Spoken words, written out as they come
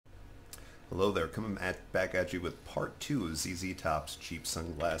Hello there, coming back at you with part 2 of ZZ Top's cheap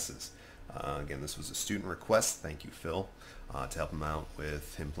sunglasses. Again, this was a student request, thank you Phil, to help him out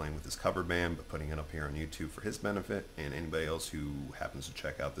with him playing with his cover band, but putting it up here on YouTube for his benefit and anybody else who happens to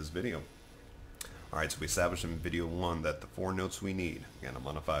check out this video. Alright, so we established in video 1 that the 4 notes we need, again I'm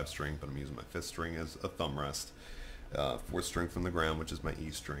on a 5 string, but I'm using my 5th string as a thumb rest, 4th string from the ground, which is my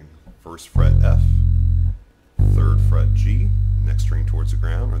E string, 1st fret F, 3rd fret G, next string towards the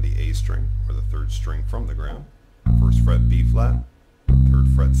ground, or the A string, or the 3rd string from the ground, 1st fret B flat,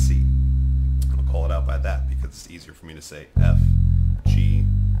 3rd fret C. I'll call it out by that because it's easier for me to say F, G,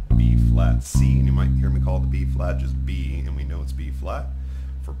 B flat, C, and you might hear me call the B flat just B, and we know it's B flat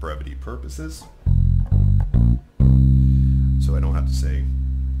for brevity purposes. So I don't have to say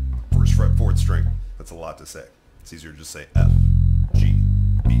 1st fret 4th string. That's a lot to say. It's easier to just say F, G,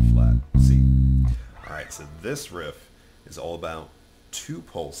 B flat, C. Alright, so this riff is all about 2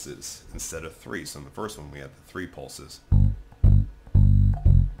 pulses instead of 3. So in the first one we had the 3 pulses on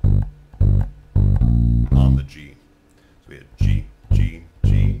the G. So we had G, G,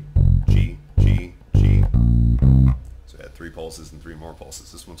 G, G, G, G. So we had 3 pulses and 3 more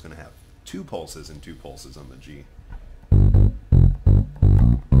pulses. This one's going to have 2 pulses and 2 pulses on the G.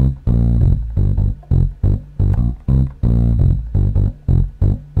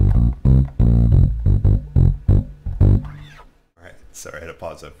 Sorry, I had to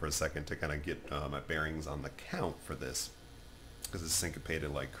pause that for a second to kind of get my bearings on the count for this, because it's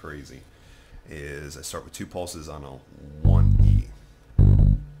syncopated like crazy. I start with 2 pulses on a 1E,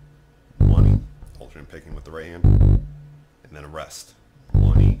 1E, alternate picking with the right hand, and then a rest,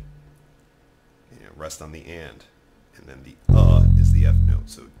 1E, and rest on the and then the is the F note,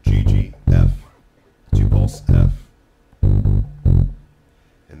 so G, G, F, 2 pulse F, and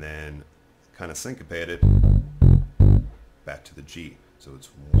then kind of syncopated back to the G. So it's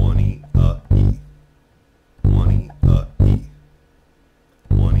 1E, E, 1E, E,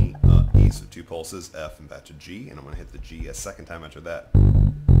 1E, E. So 2 pulses, F, and back to G, and I'm going to hit the G a second time after that.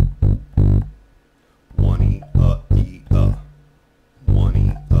 1E, E,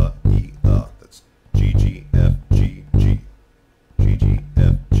 1E, E, That's G, G, F, G, G, G, G,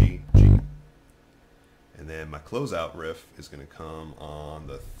 F, G, G. And then my closeout riff is going to come on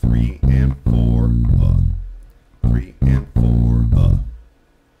the 3 and 4, 3 and 4,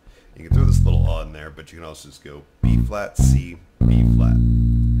 You can throw this little in there, but you can also just go B flat, C, B flat.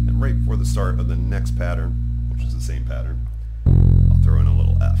 And right before the start of the next pattern, which is the same pattern, I'll throw in a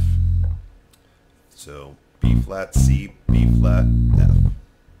little F. So B flat, C, B flat, F.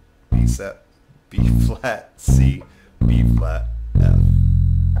 B flat, C, B flat, F.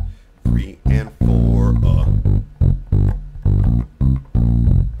 3 and 4,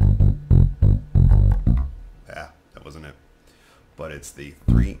 that wasn't it. But it's the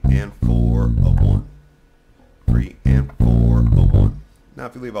 3 and 4, 1. 3 and 4, 1. Now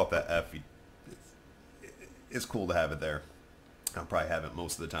if you leave off that F, it's cool to have it there. I'll probably have it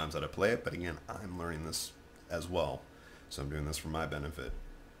most of the times that I play it, but again, I'm learning this as well. So I'm doing this for my benefit,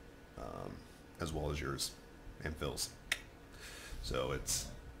 as well as yours and Phil's. So it's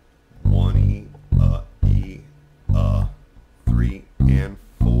 1E, E, 3 and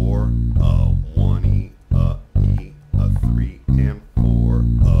 4, 1E, E, 3 and 4,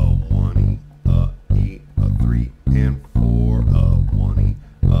 1E, E, 3 and 4, 1E,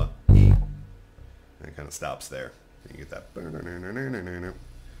 E. And it kind of stops there. You get that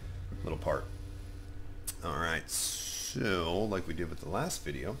little part. Alright, so like we did with the last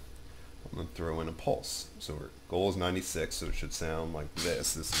video, I'm going to throw in a pulse. So our goal is 96, so it should sound like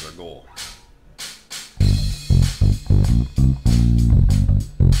this. This is our goal.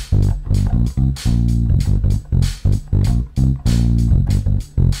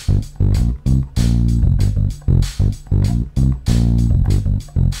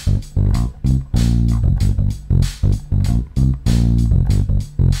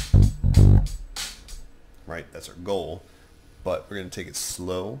 Right, that's our goal, but we're going to take it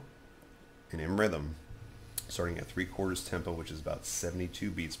slow and in rhythm, starting at 3/4 tempo, which is about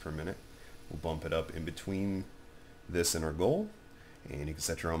 72 beats per minute. We'll bump it up in between this and our goal, and you can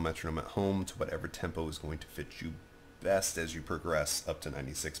set your own metronome at home to whatever tempo is going to fit you best as you progress up to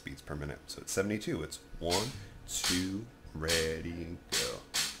 96 beats per minute. So it's 72. It's 1, 2, ready, go.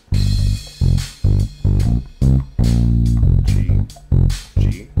 G,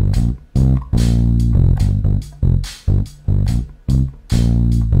 G.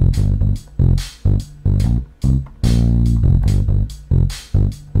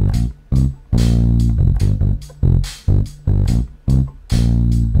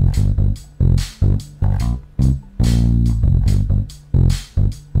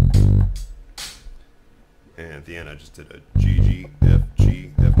 And at the end I just did a G, G, F,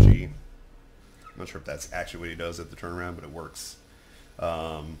 G, F, G. I'm not sure if that's actually what he does at the turnaround, but it works.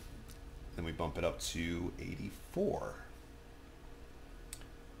 Then we bump it up to 84.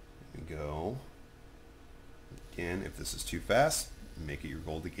 There we go. Again, if this is too fast, make it your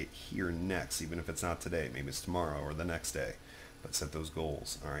goal to get here next, even if it's not today. Maybe it's tomorrow or the next day. But set those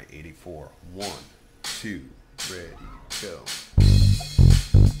goals. All right, 84. 1, 2, ready, go.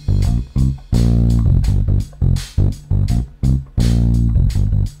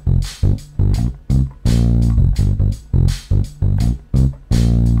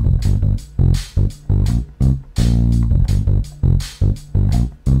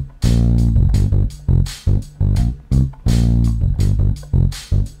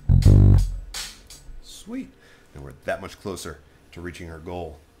 Sweet. And we're that much closer to reaching our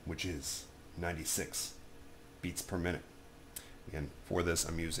goal, which is 96 beats per minute. Again, for this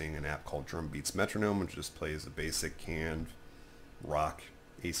I'm using an app called Drum Beats Metronome, which just plays a basic canned rock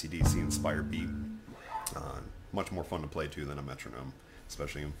AC/DC inspired beat. Much more fun to play to than a metronome,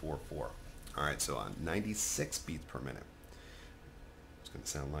 especially in 4/4. Alright, so on 96 beats per minute. It's going to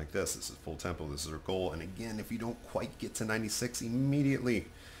sound like this. This is full tempo. This is our goal. And again, if you don't quite get to 96 immediately,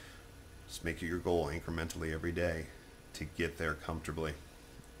 just make it your goal incrementally every day to get there comfortably.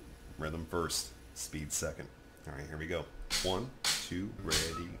 Rhythm first, speed second. All right, here we go. 1, 2,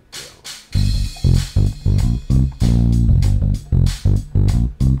 ready, go.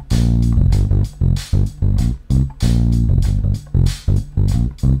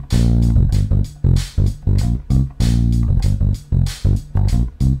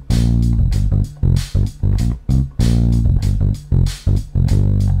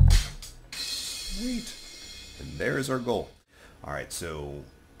 Sweet. And there's our goal. All right, so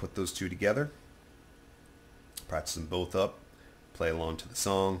put those two together, practice them both up, play along to the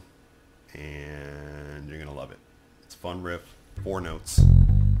song, and you're gonna love it. It's a fun riff, 4 notes,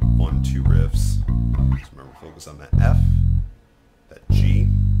 fun 2 riffs. Just remember, focus on that F, that G,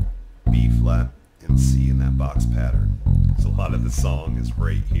 B flat, and C in that box pattern. So a lot of the song is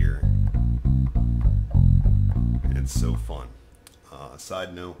right here, and it's so fun.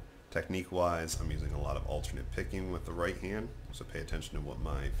 Side note, technique-wise, I'm using a lot of alternate picking with the right hand, so pay attention to what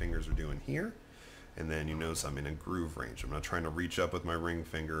my fingers are doing here. And then you notice I'm in a groove range. I'm not trying to reach up with my ring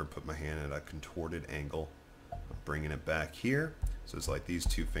finger or put my hand at a contorted angle. I'm bringing it back here. So it's like these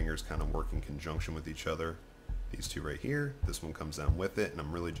two fingers kind of work in conjunction with each other. These two right here, this one comes down with it, and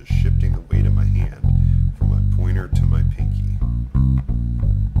I'm really just shifting the weight of my hand from my pointer to my pinky.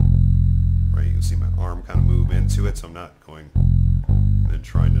 Right, you can see my arm kind of move into it, so I'm not going and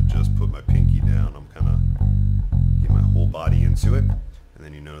trying to just put my pinky down. I'm kind of getting my whole body into it. And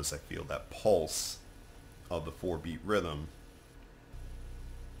then you notice I feel that pulse of the 4-beat rhythm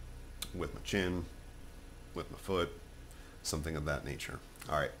with my chin, with my foot, something of that nature.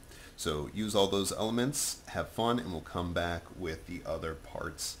 Alright, so use all those elements, have fun, and we'll come back with the other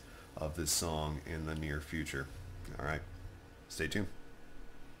parts of this song in the near future. Alright, stay tuned.